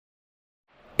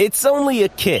It's only a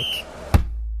kick,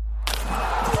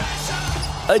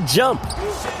 a jump,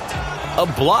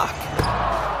 a block.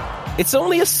 It's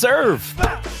only a serve.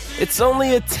 It's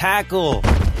only a tackle,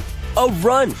 a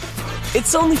run.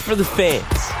 It's only for the fans.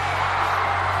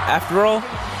 After all,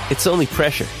 it's only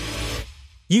pressure.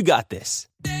 You got this.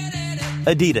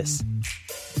 Adidas.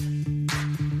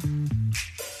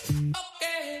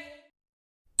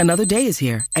 Another day is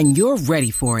here, and you're ready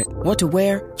for it. What to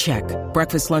wear? Check.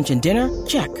 Breakfast, lunch, and dinner?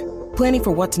 Check. Planning for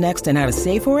what's next and how to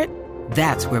save for it?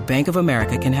 That's where Bank of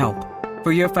America can help.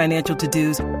 For your financial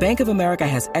to-dos, Bank of America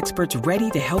has experts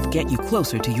ready to help get you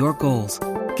closer to your goals.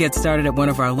 Get started at one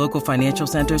of our local financial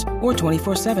centers or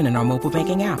 24/7 in our mobile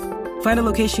banking app. Find a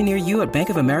location near you at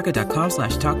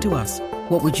bankofamerica.com/talktous.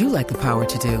 What would you like the power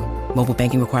to do? Mobile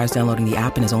banking requires downloading the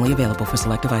app and is only available for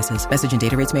select devices. Message and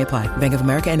data rates may apply. Bank of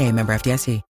America N.A., member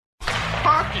FDIC.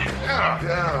 Hockey,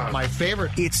 yeah. My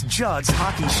favorite. It's Judd's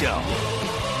Hockey Show.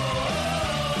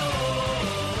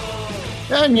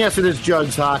 And yes, it is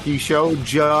Judd's Hockey Show.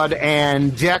 Judd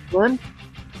and Declan,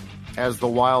 as the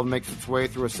Wild makes its way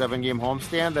through a 7-game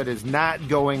homestand that is not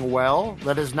going well,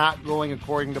 that is not going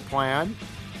according to plan,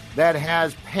 that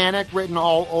has panic written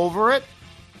all over it.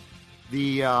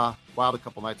 The Wild a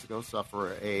couple nights ago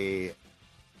suffer a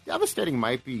devastating,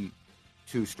 might be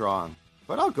too strong,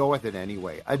 but I'll go with it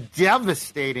anyway. A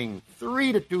devastating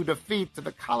 3-2 defeat to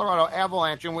the Colorado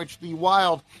Avalanche, in which the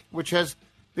Wild, which has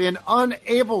been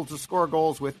unable to score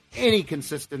goals with any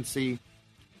consistency,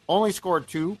 only scored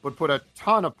 2, but put a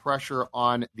ton of pressure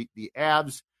on the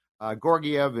Avs.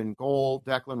 Georgiev in goal.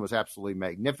 Declan was absolutely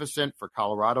magnificent for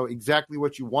Colorado. Exactly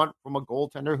what you want from a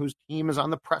goaltender whose team is on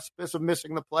the precipice of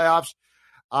missing the playoffs.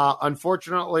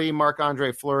 Unfortunately,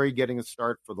 Marc-Andre Fleury getting a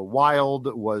start for the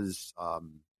Wild was,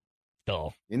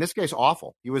 in this case,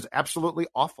 awful. He was absolutely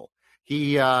awful.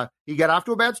 He got off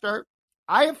to a bad start.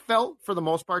 I have felt, for the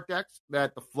most part, Dex,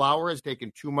 that the Flower has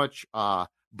taken too much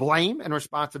blame and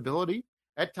responsibility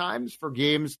at times for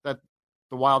games that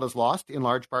the Wild has lost, in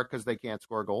large part because they can't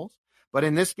score goals. But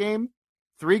in this game,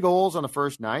 3 goals on the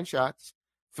first 9 shots,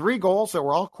 3 goals that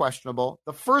were all questionable.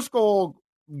 The first goal,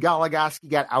 Goligoski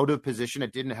got out of position.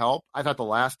 It didn't help. I thought the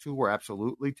last 2 were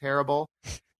absolutely terrible.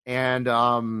 And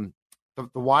the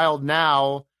Wild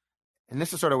now, and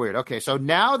this is sort of weird. Okay, so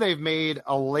now they've made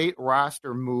a late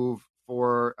roster move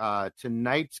for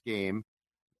tonight's game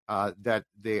that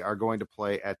they are going to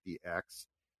play at the X.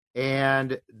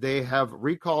 And they have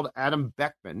recalled Adam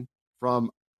Beckman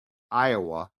from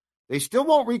Iowa. They still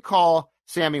won't recall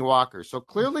Sammy Walker. So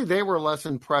clearly they were less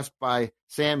impressed by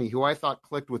Sammy, who I thought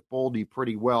clicked with Boldy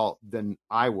pretty well than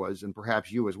I was, and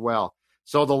perhaps you as well.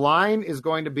 So the line is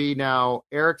going to be now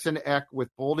Eriksson Ek with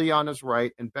Boldy on his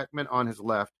right and Beckman on his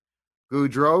left.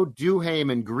 Gaudreau,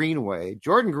 Duhaime, and Greenway.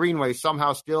 Jordan Greenway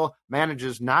somehow still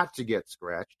manages not to get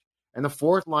scratched. And the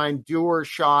fourth line, Dewar,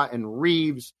 Shaw, and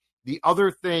Reeves. The other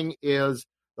thing is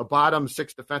the bottom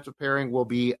 6 defensive pairing will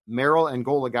be Merrill and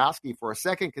Goligoski for a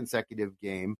second consecutive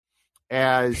game,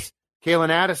 as Calen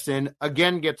Addison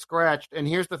again gets scratched. And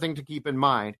here's the thing to keep in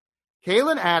mind.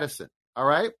 Calen Addison, all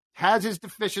right, has his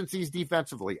deficiencies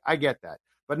defensively. I get that.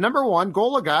 But number one,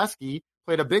 Goligoski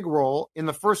played a big role in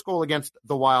the first goal against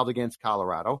the Wild against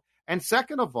Colorado. And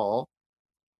second of all,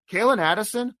 Calen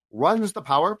Addison runs the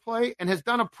power play and has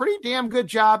done a pretty damn good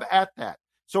job at that.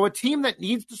 So a team that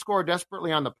needs to score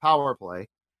desperately on the power play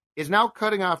is now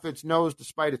cutting off its nose to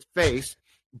spite its face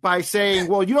by saying,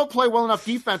 well, you don't play well enough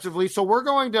defensively, so we're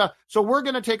going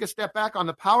to take a step back on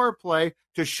the power play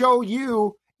to show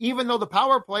you, even though the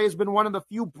power play has been one of the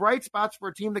few bright spots for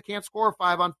a team that can't score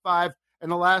 5-on-5. And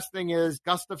the last thing is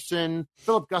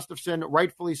Philip Gustafsson,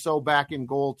 rightfully so, back in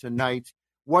goal tonight.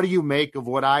 What do you make of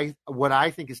what I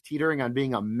think is teetering on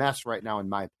being a mess right now, in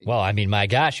my opinion? Well, I mean, my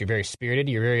gosh, you're very spirited.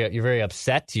 You're very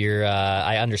upset.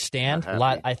 I understand.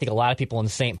 I think a lot of people in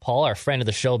St. Paul, our friend of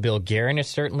the show, Bill Guerin, is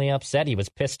certainly upset. He was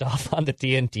pissed off on the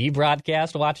TNT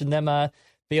broadcast watching them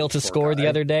fail to score the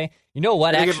other day. You know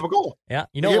what? They gave him a goal. Yeah,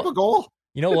 you know a goal.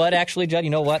 You know what, actually, Judd? You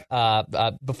know what?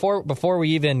 Before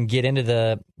we even get into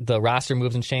the roster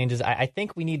moves and changes, I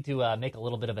think we need to make a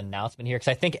little bit of an announcement here, because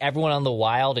I think everyone on the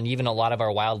Wild, and even a lot of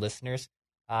our Wild listeners,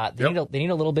 they need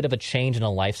a little bit of a change in a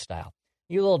lifestyle.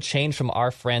 Need a little change from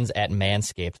our friends at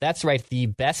Manscaped. That's right, the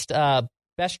best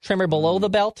trimmer below the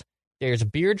belt. There's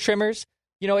beard trimmers.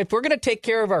 You know, if we're going to take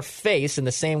care of our face in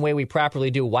the same way we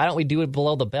properly do, why don't we do it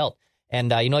below the belt?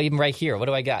 And, even right here, what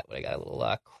do I got? I got a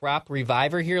little crop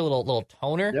reviver here, a little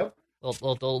toner,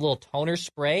 little toner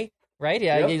spray, right?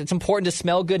 Yeah, it's important to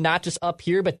smell good, not just up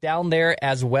here, but down there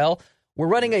as well. We're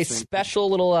running a special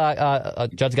little.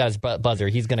 Judd's got his buzzer.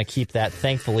 He's going to keep that,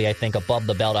 thankfully, I think, above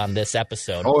the belt on this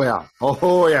episode. Oh yeah,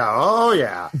 oh yeah, oh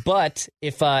yeah. But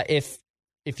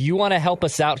if you want to help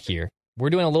us out here, we're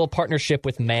doing a little partnership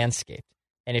with Manscaped,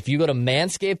 and if you go to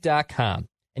manscaped.com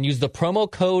and use the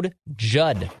promo code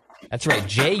JUDD, that's right,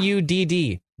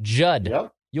 JUDD, Judd,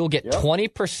 Yep. You'll get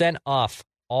 20% off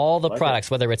all the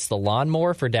products, whether it's the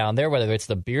lawnmower for down there, whether it's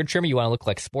the beard trimmer. You want to look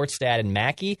like Sports Dad and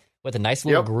Mackie with a nice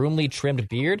little groomly trimmed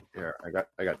beard. Here,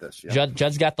 I got this. Yep.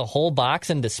 Judd's got the whole box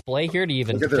and display here to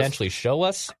even potentially show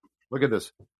us. Look at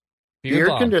this.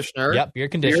 Beard conditioner. Yep,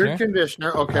 beard conditioner. Beard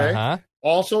conditioner, okay. Uh-huh.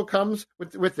 Also comes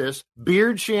with this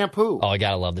beard shampoo. Oh, I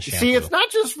gotta love the shampoo. See, it's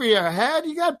not just for your head.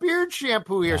 You got beard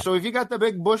shampoo here. Yeah. So if you got the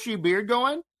big bushy beard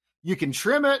going, you can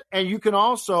trim it, and you can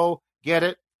also get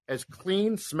it as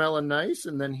clean, smelling nice.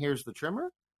 And then here's the trimmer.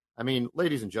 I mean,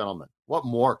 ladies and gentlemen, what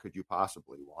more could you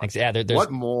possibly want? Yeah,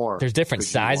 what more? There's different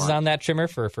sizes on that trimmer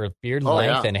for beard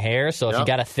length and hair. So if you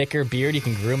got a thicker beard, you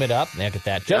can groom it up. Look at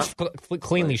that. Just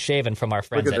cleanly shaven from our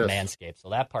friends at Manscaped. So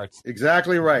that part's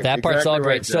exactly right. That part's all great.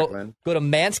 Right, so go to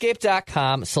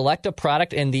manscaped.com, select a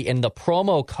product, in the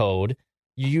promo code,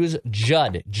 you use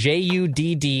JUDD,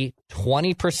 JUDD,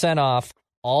 20% off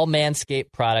all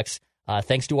Manscaped products.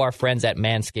 Thanks to our friends at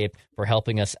Manscaped for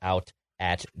helping us out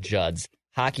at Judd's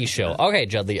Hockey Show. Okay,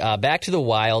 Judley, back to the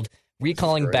Wild.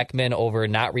 Recalling Beckman over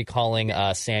not recalling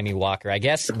Sammy Walker. I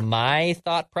guess my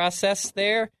thought process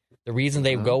there, the reason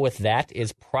they go with that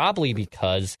is probably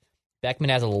because Beckman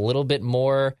has a little bit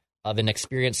more of an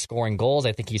experience scoring goals.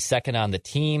 I think he's second on the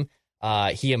team.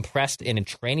 He impressed in a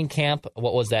training camp.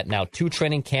 What was that now? 2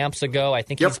 training camps ago. I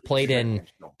think he's played in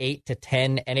 8 to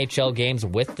 10 NHL games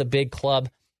with the big club.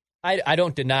 I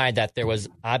don't deny that there was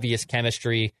obvious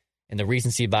chemistry and the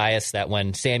recency bias that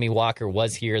when Sammy Walker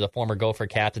was here, the former Gopher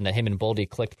captain, that him and Boldy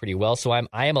clicked pretty well. So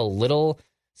I am a little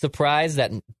surprised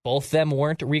that both of them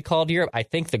weren't recalled here. I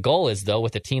think the goal is, though,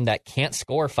 with a team that can't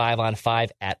score 5-on-5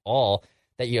 at all,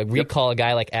 that you recall a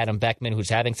guy like Adam Beckman who's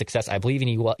having success. I believe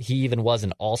he even was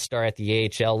an all-star at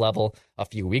the AHL level a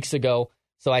few weeks ago.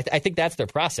 So I think that's their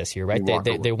process here, right?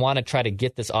 They want to try to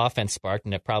get this offense sparked,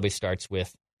 and it probably starts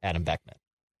with Adam Beckman.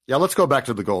 Yeah, let's go back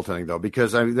to the goaltending, though,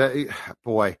 because,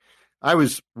 I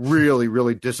was really,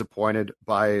 really disappointed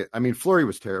by – Fleury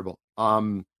was terrible.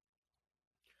 So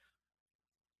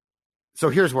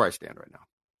here's where I stand right now.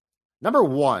 Number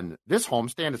one, this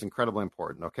homestand is incredibly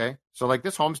important, okay? So,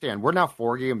 this homestand, we're now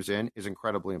 4 games in, is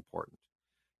incredibly important.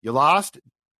 You lost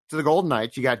to the Golden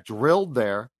Knights. You got drilled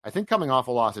there. I think coming off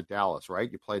a loss at Dallas,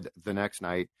 right? You played the next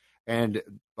night. And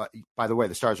by the way,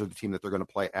 the Stars are the team that they're going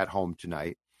to play at home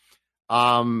tonight.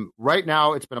 Right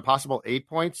now, it's been a possible 8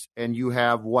 points, and you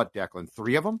have what, Declan?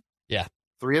 3 of them? Yeah.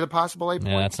 3 of the possible 8 points?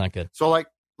 Yeah, that's not good. So,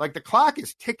 the clock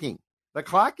is ticking. The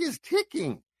clock is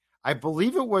ticking. I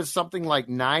believe it was something like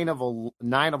 9 of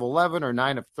 11 or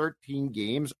 9 of 13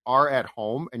 games are at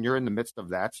home, and you're in the midst of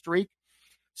that streak.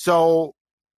 So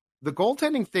the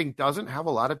goaltending thing doesn't have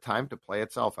a lot of time to play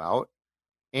itself out.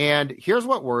 And here's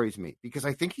what worries me, because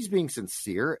I think he's being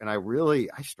sincere, and I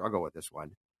struggle with this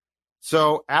one.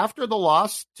 So after the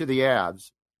loss to the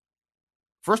Avs,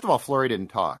 first of all, Fleury didn't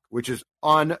talk, which is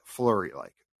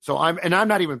un-Fleury-like. So I'm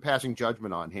not even passing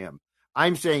judgment on him.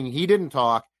 I'm saying he didn't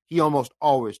talk. He almost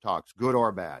always talks, good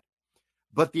or bad.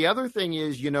 But the other thing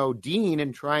is, Dean,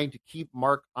 in trying to keep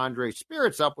Marc-Andre's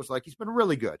spirits up, was he's been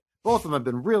really good. Both of them have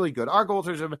been really good. Our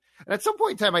goaltenders have been, and at some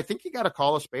point in time, I think you got to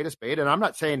call a spade a spade. And I'm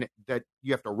not saying that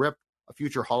you have to rip a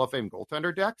future Hall of Fame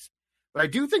goaltender, Dex. But I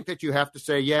do think that you have to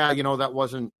say, that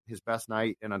wasn't his best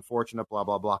night and unfortunate, blah,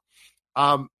 blah, blah.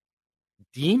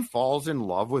 Dean falls in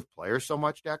love with players so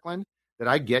much, Declan, that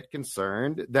I get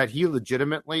concerned that he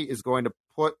legitimately is going to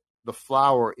put the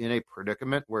Flower in a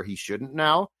predicament where he shouldn't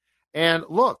now. And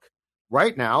look,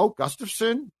 right now,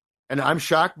 Gustafsson, and I'm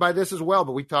shocked by this as well,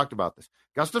 but we talked about this.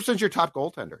 Gustafsson's your top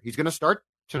goaltender. He's going to start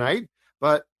tonight,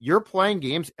 but you're playing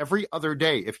games every other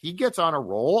day. If he gets on a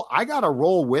roll, I got to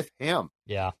roll with him.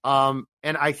 Yeah.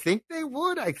 And I think they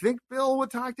would. I think Bill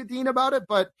would talk to Dean about it.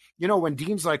 But, when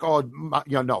Dean's like,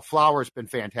 no, Flower's been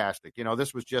fantastic.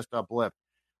 This was just a blip.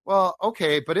 Well,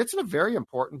 okay, but it's a very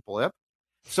important blip.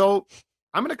 So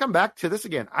I'm going to come back to this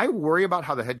again. I worry about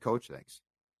how the head coach thinks.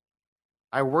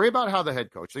 I worry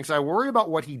about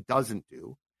what he doesn't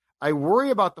do. I worry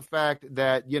about the fact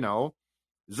that,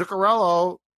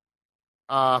 Zuccarello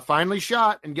finally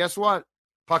shot, and guess what?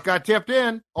 Puck got tipped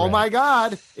in. Oh, my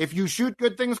God. If you shoot,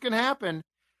 good things can happen.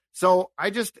 So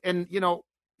here's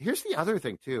the other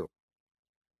thing, too.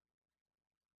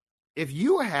 If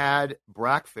you had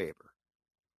Brock Faber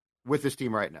with this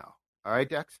team right now, all right,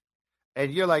 Dex?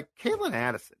 and you're like, Kalen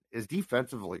Addison is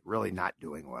defensively really not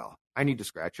doing well. I need to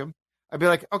scratch him. I'd be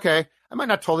like, okay, I might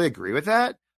not totally agree with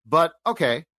that, but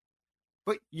okay.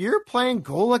 But you're playing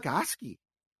Goligoski.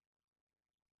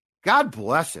 God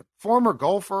bless him. Former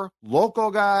golfer,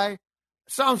 local guy.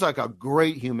 Sounds like a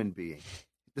great human being.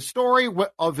 The story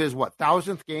of his,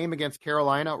 1,000th game against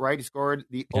Carolina, right? He scored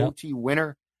the OT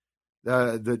winner.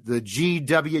 The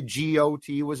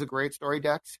GWGOT was a great story,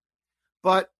 Dex.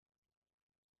 But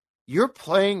you're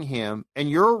playing him and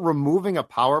you're removing a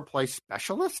power play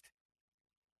specialist?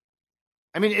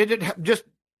 I mean, it just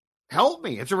help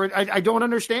me. I don't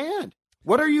understand.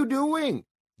 What are you doing?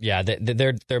 Yeah,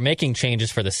 they're making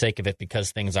changes for the sake of it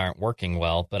because things aren't working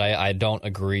well. But I don't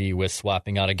agree with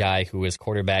swapping out a guy who is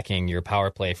quarterbacking your power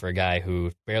play for a guy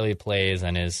who barely plays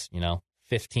and is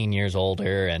 15 years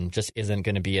older and just isn't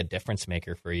going to be a difference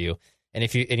maker for you. And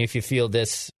if you feel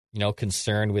this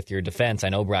concerned with your defense, I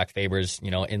know Brock Faber's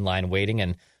in line waiting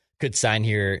and could sign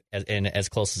here in as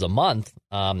close as a month.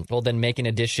 Well, then make an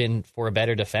addition for a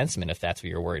better defenseman if that's what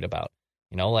you're worried about.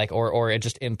 Or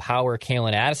just empower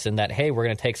Kalen Addison that, hey, we're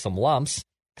going to take some lumps,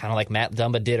 kind of like Matt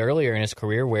Dumba did earlier in his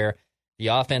career, where the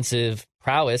offensive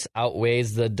prowess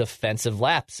outweighs the defensive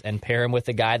laps, and pair him with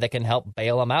a guy that can help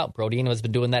bail him out. Brodino has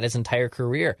been doing that his entire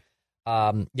career.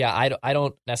 I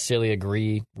don't necessarily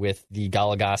agree with the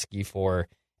Goligoski for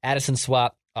Addison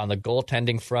swap on the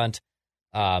goaltending front.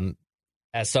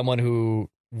 As someone who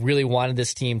really wanted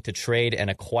this team to trade and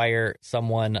acquire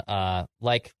someone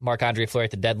like Marc-Andre Fleury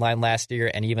at the deadline last year,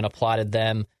 and even applauded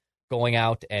them going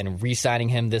out and re-signing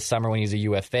him this summer when he's a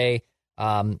UFA.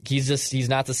 He's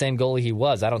not the same goalie he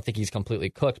was. I don't think he's completely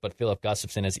cooked, but Philip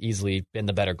Gustafsson has easily been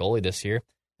the better goalie this year.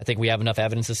 I think we have enough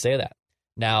evidence to say that.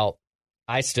 Now,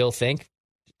 I still think,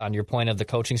 on your point of the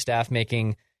coaching staff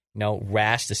making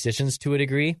rash decisions to a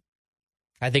degree,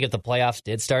 I think if the playoffs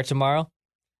did start tomorrow,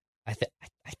 I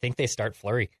think they start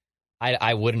Fleury.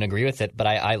 I wouldn't agree with it, but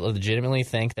I legitimately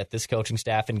think that this coaching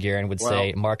staff and Guerin would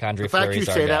say Marc-Andre Fleury is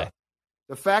our guy.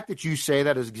 The fact that you say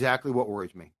that is exactly what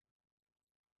worries me.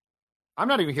 I'm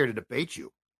not even here to debate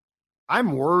you.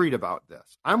 I'm worried about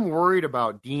this. I'm worried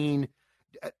about Dean.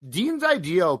 Dean's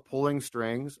idea of pulling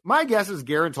strings, my guess is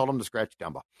Guerin told him to scratch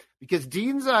Dumba, because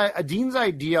Dean's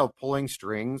idea of pulling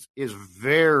strings is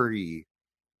very,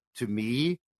 to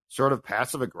me, sort of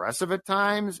passive-aggressive at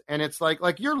times, and it's like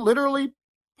you're literally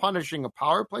punishing a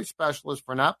power play specialist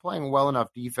for not playing well enough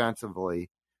defensively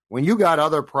when you got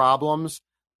other problems,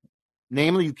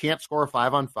 namely you can't score a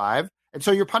 5-on-5, and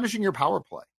so you're punishing your power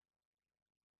play.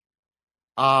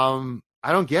 I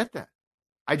don't get that.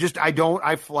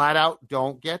 I flat out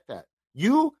don't get that.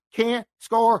 You can't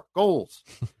score goals.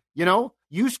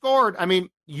 You scored,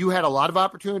 you had a lot of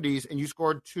opportunities, and you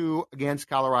scored 2 against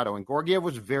Colorado, and Georgiev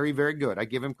was very, very good. I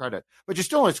give him credit, but you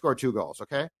still only scored 2 goals,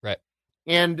 okay? Right.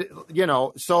 And,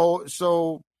 so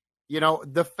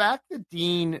the fact that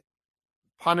Dean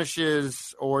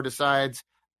punishes or decides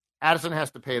Addison has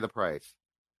to pay the price.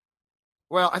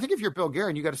 Well, I think if you're Bill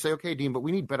Guerin, you got to say, okay, Dean, but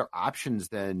we need better options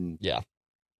than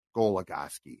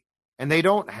Goligoski. And they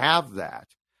don't have that.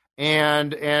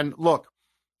 And look,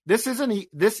 this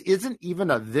isn't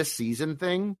even a this season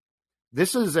thing.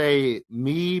 This is a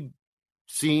me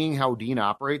seeing how Dean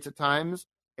operates at times.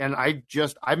 And I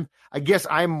guess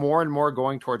I'm more and more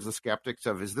going towards the skeptics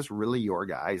of, is this really your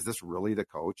guy? Is this really the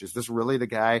coach? Is this really the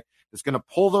guy that's going to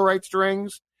pull the right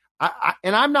strings?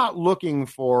 And I'm not looking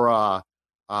for a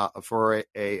Tortorelli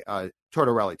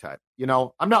type.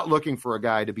 I'm not looking for a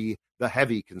guy to be the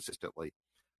heavy consistently,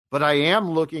 but I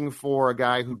am looking for a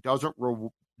guy who doesn't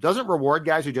reward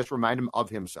guys who just remind him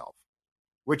of himself,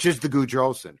 which is the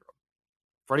Gaudreau syndrome.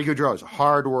 Freddie Gaudreau is a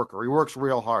hard worker. He works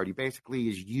real hard. He basically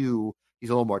is you. He's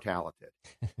a little more talented.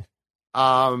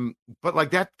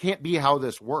 But that can't be how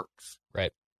this works.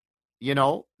 Right.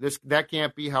 That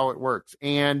can't be how it works.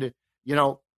 And,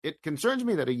 it concerns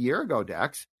me that a year ago,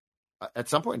 Dex, at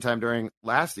some point in time during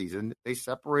last season, they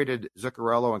separated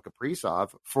Zuccarello and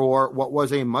Kaprizov for what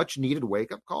was a much needed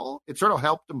wake up call. It sort of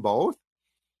helped them both.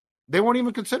 They won't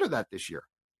even consider that this year.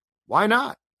 Why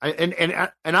not?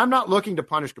 And I'm not looking to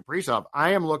punish Kaprizov.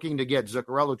 I am looking to get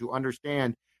Zuccarello to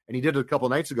understand, and he did it a couple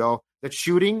of nights ago, that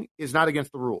shooting is not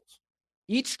against the rules.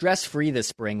 Eat stress-free this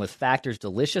spring with Factor's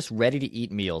delicious,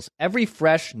 ready-to-eat meals. Every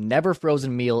fresh,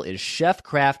 never-frozen meal is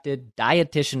chef-crafted,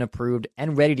 dietitian-approved,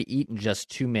 and ready to eat in just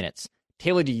 2 minutes.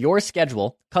 Tailored to your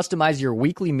schedule, customize your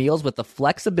weekly meals with the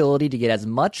flexibility to get as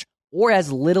much or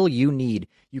as little you need.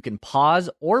 You can pause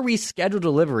or reschedule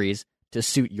deliveries to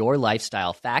suit your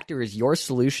lifestyle. Factor is your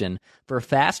solution for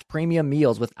fast premium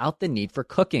meals without the need for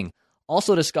cooking.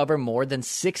 Also discover more than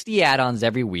 60 add-ons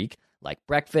every week, like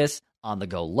breakfast,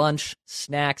 on-the-go lunch,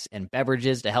 snacks, and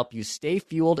beverages to help you stay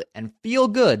fueled and feel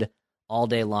good all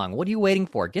day long. What are you waiting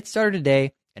for? Get started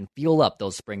today and fuel up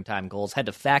those springtime goals. Head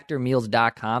to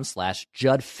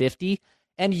factormeals.com/Judd50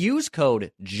 and use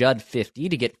code Judd50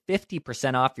 to get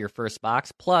 50% off your first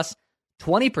box plus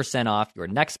 20% off your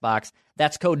next box.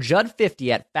 That's code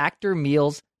Judd50 at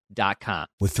factormeals.com.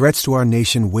 With threats to our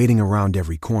nation waiting around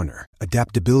every corner,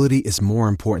 adaptability is more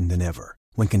important than ever.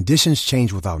 When conditions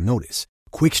change without notice,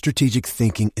 quick strategic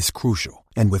thinking is crucial.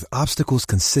 And with obstacles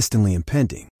consistently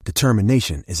impending,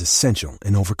 determination is essential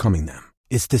in overcoming them.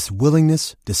 It's this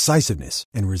willingness, decisiveness,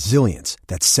 and resilience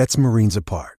that sets Marines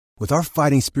apart. With our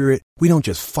fighting spirit, we don't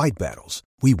just fight battles,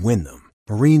 we win them.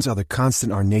 Marines are the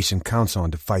constant our nation counts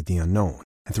on to fight the unknown.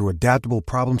 And through adaptable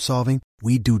problem solving,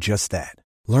 we do just that.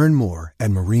 Learn more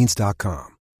at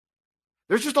Marines.com.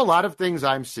 There's just a lot of things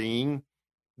I'm seeing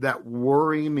that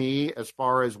worry me as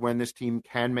far as when this team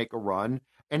can make a run.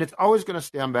 And it's always going to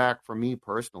stand back for me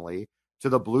personally to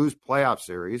the Blues playoff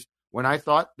series when I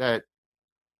thought that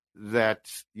the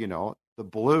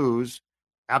Blues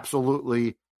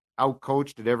absolutely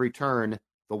outcoached at every turn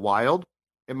the Wild.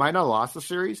 It might not have lost the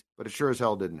series, but it sure as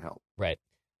hell didn't help. Right.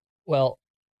 Well,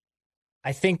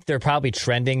 I think they're probably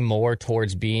trending more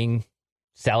towards being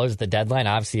sellers at the deadline.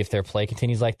 Obviously, if their play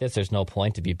continues like this, there's no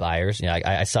point to be buyers.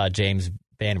 I saw a James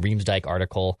Van Riemsdyk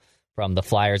article from the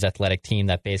Flyers athletic team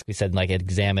that basically said,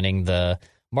 examining the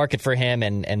market for him,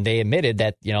 and they admitted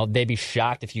that, they'd be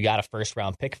shocked if you got a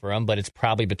first-round pick for him, but it's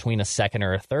probably between a second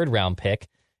or a third-round pick.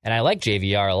 And I like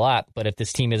JVR a lot, but if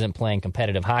this team isn't playing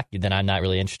competitive hockey, then I'm not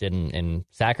really interested in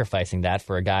sacrificing that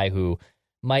for a guy who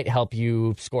might help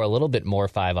you score a little bit more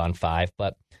 5-on-5,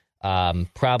 but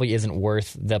probably isn't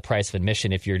worth the price of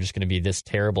admission if you're just going to be this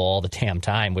terrible all the damn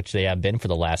time, which they have been for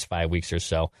the last 5 weeks or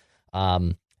so.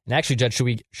 And actually, Judge, should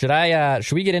we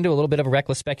get into a little bit of a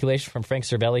reckless speculation from Frank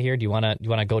Cervelli here? Do you want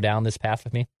to go down this path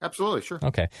with me? Absolutely, sure.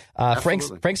 Okay. Frank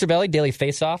Cervelli, Daily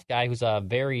Faceoff, guy who's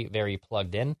very, very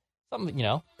plugged in. Some,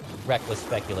 reckless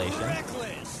speculation.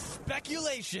 Reckless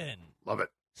speculation. Love it.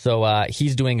 So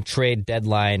he's doing trade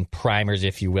deadline primers,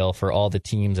 if you will, for all the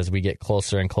teams as we get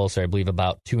closer and closer. I believe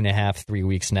about 2.5-3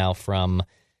 weeks now from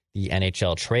the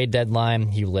NHL trade deadline.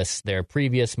 He lists their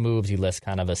previous moves. He lists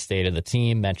kind of a state of the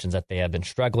team, mentions that they have been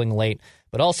struggling late,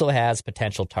 but also has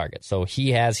potential targets. So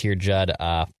he has here, Judd,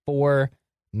 4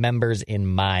 members in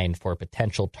mind for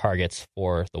potential targets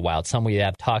for the Wild. Some we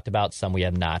have talked about, some we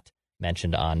have not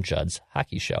mentioned on Judd's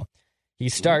Hockey Show. He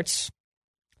starts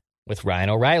with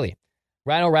Ryan O'Reilly.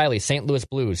 Ryan O'Reilly, St. Louis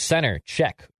Blues, center,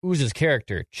 check. Oozes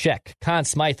character, check. Conn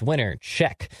Smythe winner,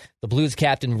 check. The Blues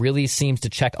captain really seems to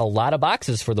check a lot of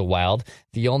boxes for the Wild.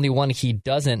 The only one he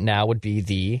doesn't now would be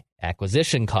the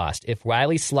acquisition cost. If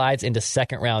Riley slides into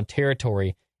second-round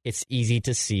territory, it's easy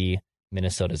to see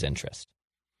Minnesota's interest.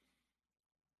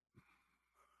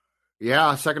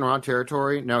 Yeah, second-round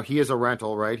territory. Now, he is a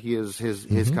rental, right? His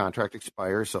contract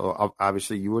expires, so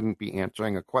obviously you wouldn't be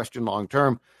answering a question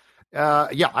long-term.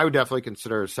 I would definitely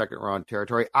consider second round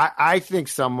territory. I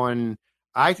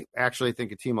actually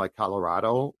think a team like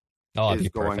Colorado is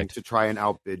going to try and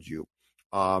outbid you.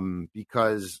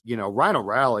 Because, Ryan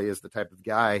O'Reilly is the type of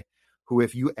guy who,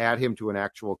 if you add him to an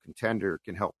actual contender,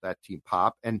 can help that team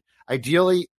pop. And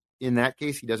ideally, in that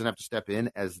case, he doesn't have to step in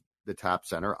as the top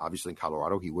center. Obviously, in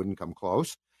Colorado, he wouldn't come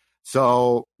close.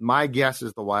 So my guess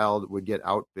is the Wild would get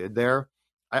outbid there.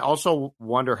 I also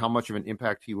wonder how much of an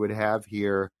impact he would have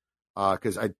here.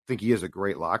 Because I think he is a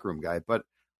great locker room guy. But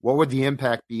what would the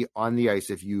impact be on the ice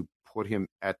if you put him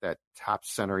at that top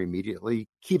center immediately?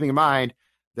 Keeping in mind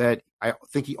that I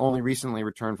think he only recently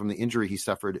returned from the injury he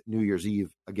suffered New Year's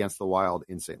Eve against the Wild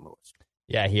in St. Louis.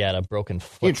 Yeah, he had a broken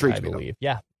foot, I believe.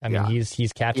 Yeah, I mean,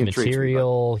 he's captain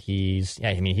material. He's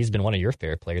been one of your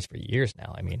favorite players for years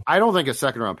now. I mean, I don't think a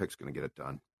second round pick is going to get it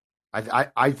done.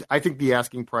 I think the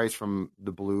asking price from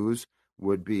the Blues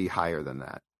would be higher than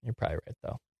that. You're probably right,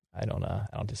 though. I don't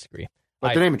disagree.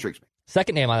 But the name intrigues me.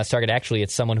 Second name on this target, actually,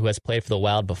 it's someone who has played for the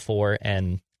Wild before,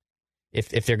 and if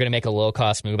they're going to make a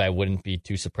low-cost move, I wouldn't be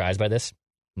too surprised by this.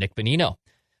 Nick Bonino.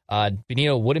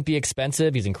 Bonino wouldn't be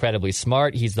expensive. He's incredibly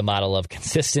smart. He's the model of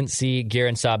consistency.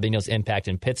 Guerin saw Bonino's impact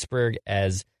in Pittsburgh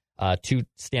as 2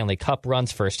 Stanley Cup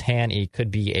runs firsthand. He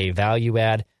could be a value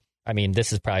add. I mean,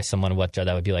 this is probably someone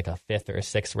that would be like a 5th or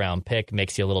 6th round pick.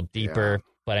 Makes you a little deeper,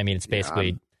 but I mean, it's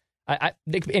basically...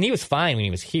 and he was fine when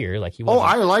he was here.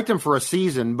 I liked him for a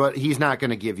season, but he's not going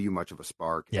to give you much of a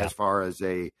spark as far as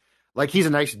he's a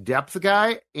nice depth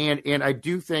guy. And I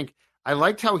do think I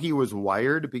liked how he was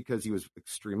wired because he was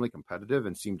extremely competitive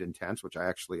and seemed intense, which I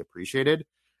actually appreciated.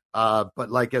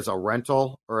 But as a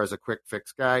rental or as a quick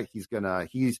fix guy, he's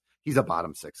a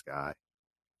bottom 6 guy.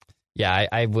 Yeah,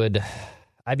 I would.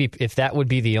 If that would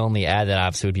be the only ad, that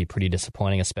obviously would be pretty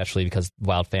disappointing, especially because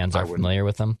Wild fans are familiar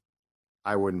with them.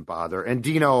 I wouldn't bother. And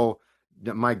Dino,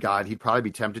 my God, he'd probably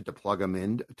be tempted to plug him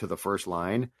in to the first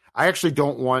line. I actually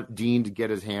don't want Dean to get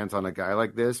his hands on a guy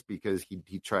like this because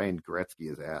he'd try and Gretzky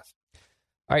his ass.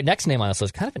 All right, next name on this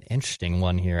list, kind of an interesting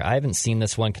one here. I haven't seen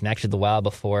this one connected to the Wild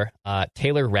before.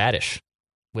 Taylor Radish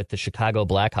with the Chicago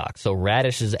Blackhawks. So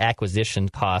Radish's acquisition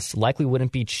costs likely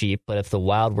wouldn't be cheap, but if the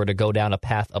Wild were to go down a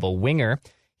path of a winger,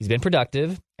 he's been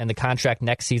productive, and the contract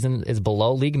next season is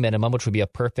below league minimum, which would be a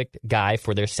perfect guy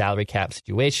for their salary cap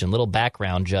situation. Little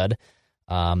background, Judd,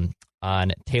 on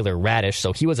Taylor Radish.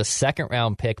 So he was a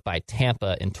second-round pick by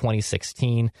Tampa in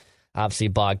 2016. Obviously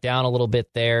bogged down a little bit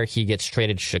there. He gets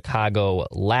traded to Chicago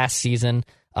last season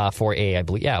for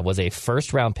was a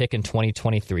first-round pick in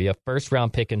 2023, a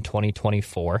first-round pick in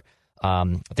 2024.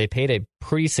 They paid a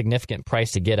pretty significant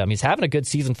price to get him. He's having a good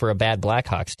season for a bad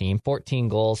Blackhawks team. 14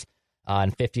 goals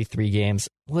in 53 games.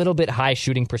 A little bit high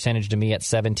shooting percentage to me at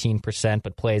 17%,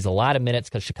 but plays a lot of minutes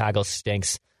because Chicago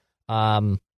stinks.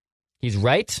 He's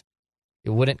right. It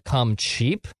wouldn't come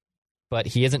cheap, but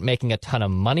he isn't making a ton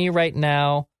of money right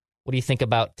now. What do you think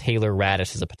about Taylor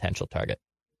Radish as a potential target?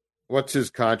 What's his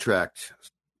contract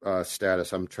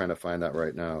status? I'm trying to find that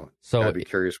right now. So I'd be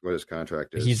curious what his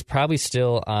contract is. He's probably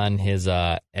still on his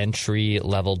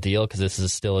entry-level deal because this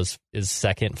is still his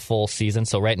second full season.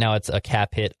 So right now it's a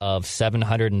cap hit of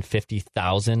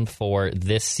 $750,000 for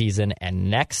this season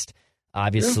and next.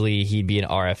 Obviously, he'd be an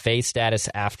RFA status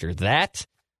after that.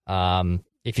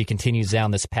 If he continues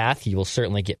down this path, he will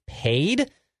certainly get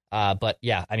paid. But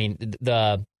yeah, I mean,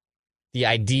 the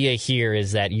idea here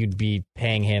is that you'd be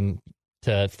paying him,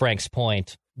 to Frank's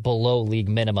point, below league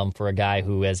minimum for a guy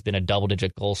who has been a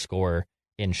double-digit goal scorer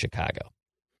in Chicago.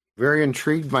 Very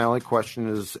intrigued. My only question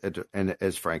is, and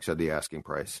as Frank said, the asking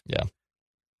price. Yeah.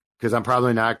 Because I'm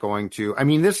probably not going to. I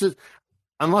mean, this is,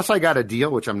 unless I got a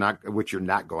deal, which you're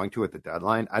not going to at the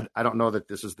deadline. I don't know that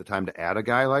this is the time to add a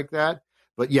guy like that.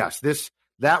 But yes,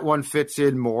 that one fits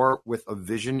in more with a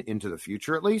vision into the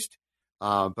future, at least.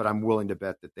 But I'm willing to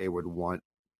bet that they would want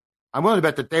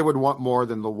more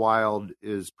than the Wild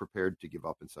is prepared to give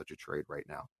up in such a trade right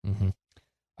now. Mm-hmm.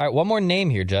 All right, one more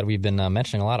name here, Judd. We've been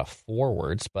mentioning a lot of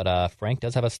forwards, but Frank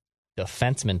does have a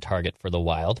defenseman target for the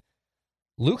Wild.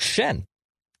 Luke Schenn.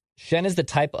 Schenn is the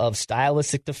type of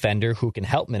stylistic defender who can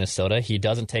help Minnesota. He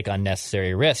doesn't take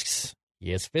unnecessary risks.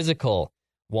 He is physical,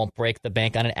 won't break the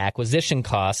bank on an acquisition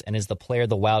cost, and is the player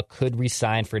the Wild could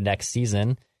re-sign for next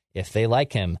season if they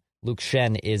like him. Luke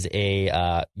Schenn is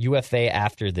a UFA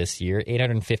after this year,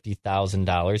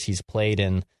 $850,000. He's played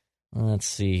in, let's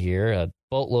see here, a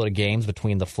boatload of games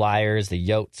between the Flyers, the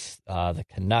Yotes, the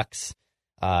Canucks.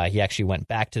 He actually went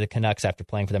back to the Canucks after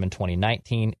playing for them in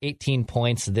 2019. 18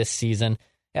 points this season.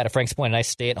 Yeah, to Frank's point, a nice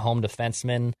stay-at-home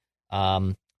defenseman.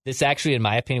 This actually, in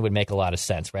my opinion, would make a lot of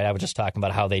sense, right? I was just talking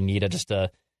about how they need just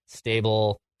a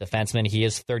stable defenseman. He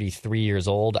is 33 years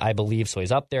old, I believe, so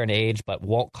he's up there in age, but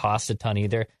won't cost a ton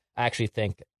either. I actually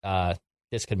think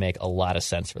this could make a lot of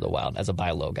sense for the Wild as a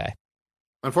buy low guy.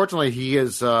 Unfortunately,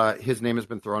 his name has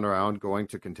been thrown around going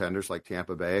to contenders like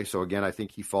Tampa Bay. So again, I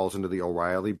think he falls into the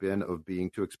O'Reilly bin of being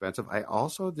too expensive.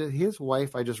 His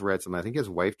wife, I just read something. I think his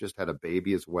wife just had a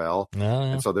baby as well.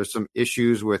 And so there's some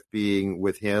issues with being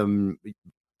with him.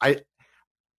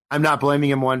 I'm not blaming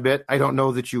him one bit. I don't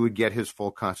know that you would get his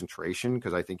full concentration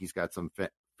because I think he's got some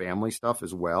family stuff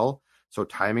as well. So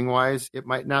timing wise, it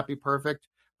might not be perfect.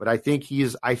 But I think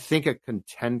a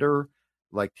contender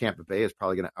like Tampa Bay is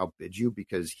probably going to outbid you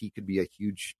because he could be a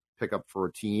huge pickup for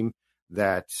a team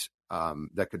that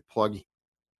could plug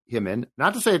him in.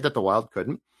 Not to say that the Wild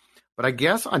couldn't, but I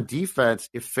guess on defense,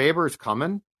 if Faber's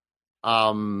coming,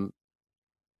 and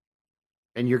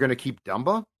you're going to keep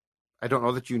Dumba, I don't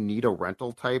know that you need a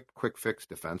rental type, quick fix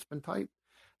defenseman type.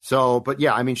 So, but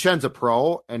yeah, I mean, Schenn's a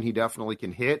pro and he definitely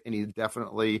can hit, and he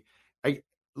definitely.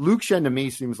 Luke Schenn to me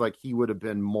seems like he would have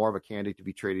been more of a candidate to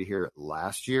be traded here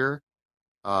last year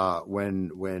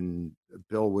when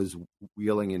Bill was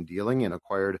wheeling and dealing and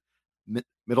acquired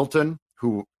Middleton,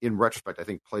 who in retrospect I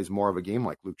think plays more of a game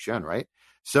like Luke Schenn, right?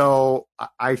 So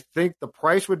I think the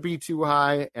price would be too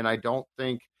high, and I don't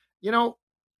think, I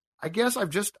guess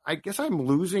I'm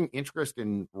losing interest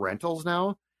in rentals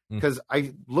now because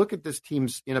I look at this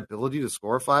team's inability to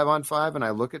score 5-on-5 and I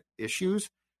look at issues,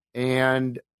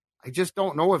 and I just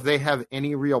don't know if they have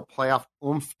any real playoff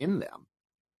oomph in them.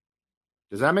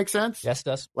 Does that make sense? Yes, it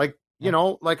does. Like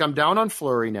I'm down on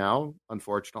Fleury now,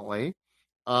 unfortunately.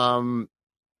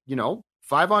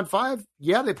 5-on-5,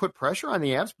 yeah, they put pressure on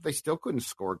the Avs, but they still couldn't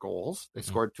score goals. They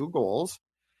scored 2 goals.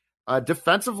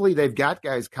 Defensively, they've got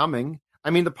guys coming. I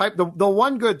mean, the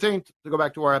one good thing, to go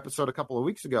back to our episode a couple of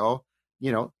weeks ago,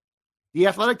 The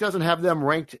Athletic doesn't have them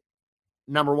ranked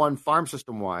number one farm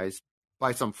system wise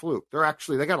by some fluke.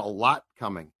 They got a lot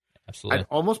coming. Absolutely.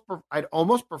 I'd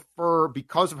almost prefer,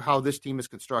 because of how this team is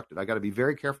constructed, I got to be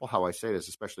very careful how I say this,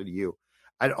 especially to you.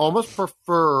 I'd almost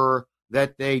prefer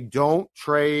that they don't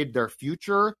trade their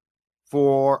future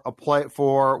for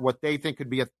what they think could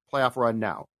be a playoff run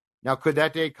now. Now, could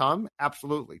that day come?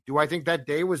 Absolutely. Do I think that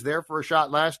day was there for a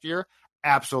shot last year?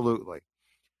 Absolutely.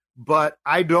 But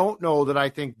I don't know that I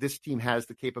think this team has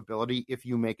the capability, if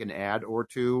you make an ad or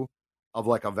two of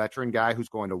like a veteran guy who's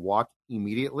going to walk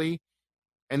immediately.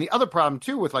 And the other problem,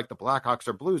 too, with like the Blackhawks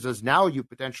or Blues is now you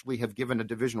potentially have given a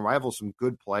division rival some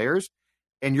good players,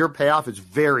 and your payoff is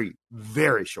very,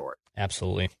 very short.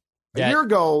 Absolutely. A year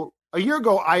ago,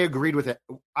 I agreed with it.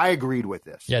 I agreed with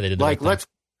this. Yeah, they did. Like, let's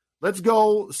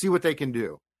go see what they can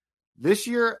do. This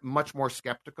year, much more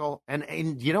skeptical.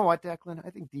 And you know what, Declan?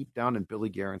 I think deep down in Billy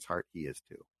Guerin's heart, he is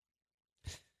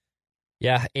too.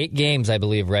 Yeah, 8 games, I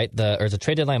believe, right? Or is the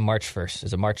trade deadline March 1st?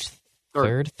 Is it March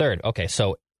 3rd? 3rd. Okay,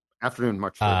 so afternoon,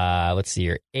 March 3rd. Let's see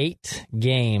here. 8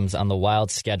 games on the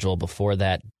Wild schedule before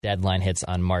that deadline hits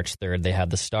on March 3rd. They have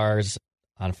the Stars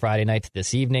on Friday night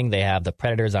this evening. They have the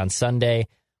Predators on Sunday,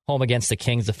 home against the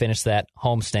Kings to finish that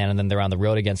homestand, and then they're on the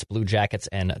road against Blue Jackets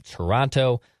and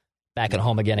Toronto, back at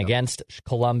home again against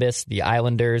Columbus, the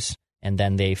Islanders, and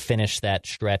then they finish that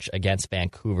stretch against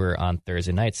Vancouver on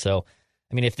Thursday night. So,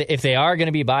 I mean, if they are going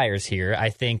to be buyers here, I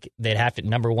think they'd have to,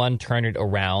 number one, turn it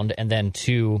around, and then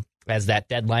two, as that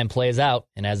deadline plays out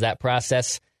and as that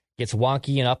process gets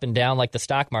wonky and up and down like the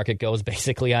stock market goes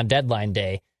basically on deadline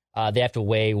day, they have to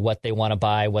weigh what they want to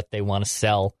buy, what they want to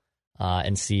sell,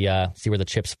 and see where the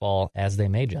chips fall as they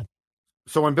may, Judd.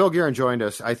 So when Bill Guerin joined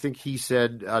us, I think he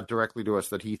said directly to us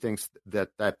that he thinks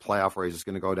that playoff race is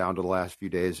going to go down to the last few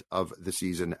days of the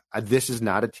season. This is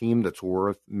not a team that's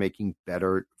worth making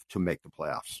better to make the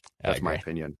playoffs. That's my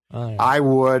opinion. Oh,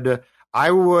 yeah.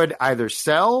 I would either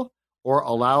sell or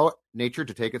allow nature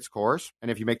to take its course.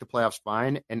 And if you make the playoffs,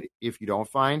 fine. And if you don't,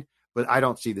 fine. But I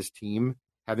don't see this team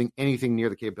having anything near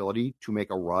the capability to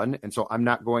make a run. And so I'm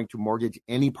not going to mortgage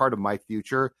any part of my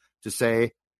future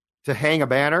to hang a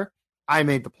banner. I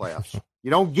made the playoffs.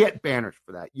 You don't get banners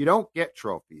for that. You don't get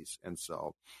trophies. And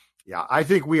so, yeah, I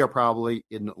think we are probably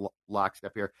in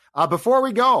lockstep here. Before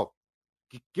we go,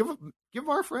 give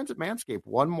our friends at Manscaped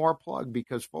one more plug,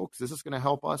 because, folks, this is going to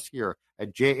help us here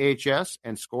at JHS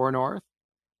and Score North.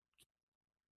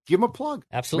 Give them a plug.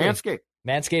 Absolutely. Manscaped.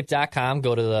 Manscaped.com.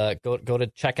 Go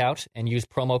to checkout and use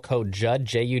promo code JUDD,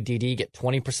 JUDD. Get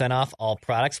 20% off all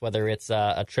products, whether it's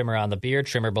a trimmer on the beard,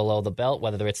 trimmer below the belt,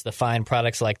 whether it's the fine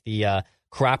products like the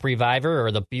Crop Reviver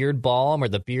or the Beard Balm or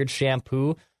the Beard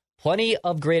Shampoo. Plenty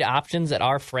of great options at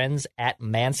our friends at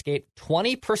Manscaped.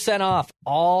 20% off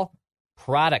all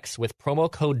products with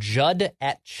promo code JUDD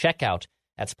at checkout.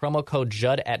 That's promo code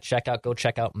JUDD at checkout. Go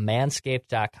check out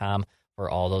manscaped.com for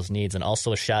all those needs. And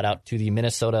also a shout out to the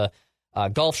Minnesota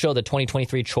Golf Show, the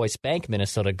 2023 Choice Bank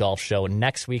Minnesota Golf Show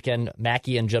next weekend.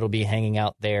 Mackie and Judd will be hanging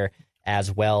out there as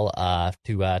well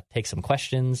to take some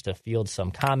questions, to field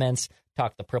some comments,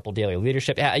 talk the Purple Daily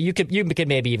leadership. You could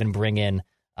maybe even bring in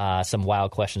some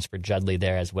wild questions for Judley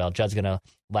there as well. Judd's going to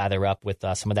lather up with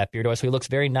some of that beard oil, so he looks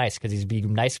very nice because he's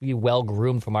being nicely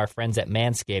well-groomed from our friends at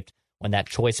Manscaped when that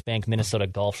Choice Bank Minnesota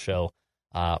Golf Show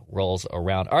rolls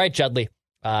around. All right, Judley,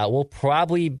 we'll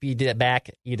probably be back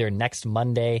either next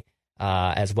Monday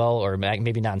as well, or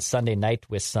maybe not on Sunday night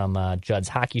with some Judd's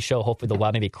Hockey Show. Hopefully the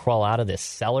Wild maybe crawl out of this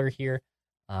cellar here,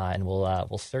 and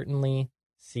we'll certainly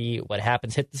see what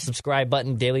happens. Hit the subscribe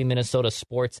button, Daily Minnesota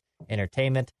Sports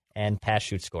Entertainment, and Pass,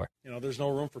 Shoot, Score. There's no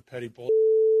room for petty bull.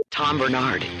 Tom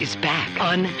Bernard is back,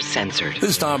 uncensored.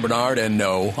 This is Tom Bernard, and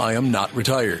no, I am not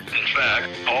retired. In fact,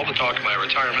 all the talk of my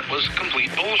retirement was complete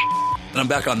bullshit. And I'm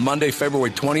back on Monday,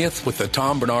 February 20th with the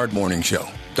Tom Bernard Morning Show.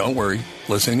 Don't worry,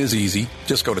 listening is easy.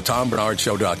 Just go to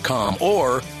TomBernardShow.com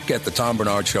or get the Tom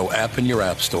Bernard Show app in your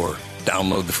app store.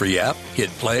 Download the free app, hit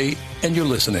play, and you're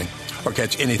listening. Or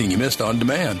catch anything you missed on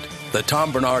demand. The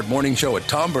Tom Bernard Morning Show at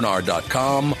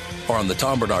TomBernard.com or on the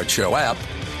Tom Bernard Show app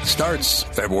starts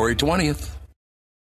February 20th.